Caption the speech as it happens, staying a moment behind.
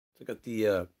I got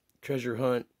the Treasure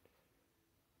Hunt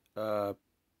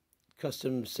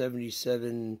custom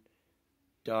 77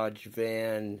 Dodge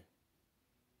van,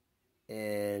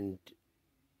 and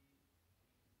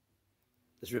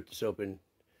let's rip this open.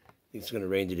 I think it's going to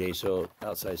rain today, so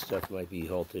outside stuff might be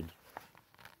halted.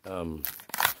 And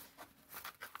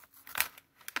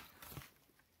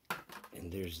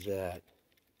there's that.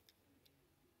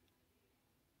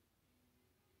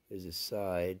 There's a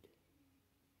side,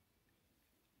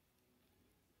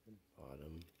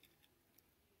 bottom,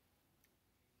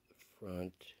 the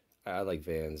front. I like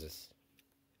vans.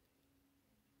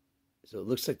 So it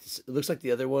looks like this, it looks like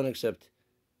the other one, except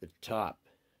the top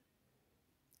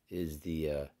is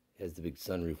the has the big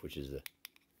sunroof, which is the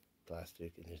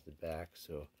plastic, and here's the back.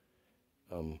 So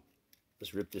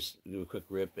let's rip this, do a quick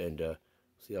rip, and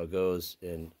see how it goes,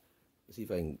 and see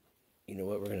if I can. You know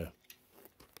what? We're gonna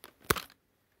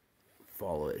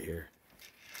follow it here.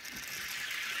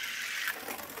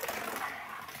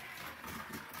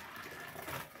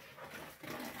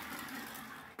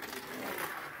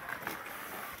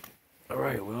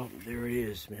 Alright, well, there it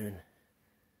is, man.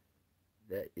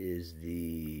 That is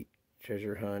the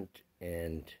Treasure Hunt,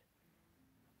 and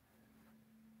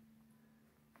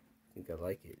I think I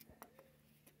like it.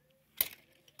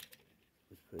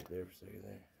 Let's put it there for a second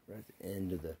there. Right at the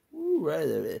end of the, ooh, right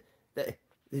there.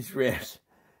 These ramps.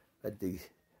 I dig.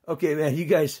 Okay, man, you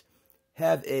guys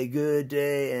have a good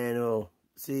day, and we'll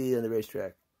see you on the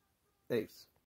racetrack. Thanks.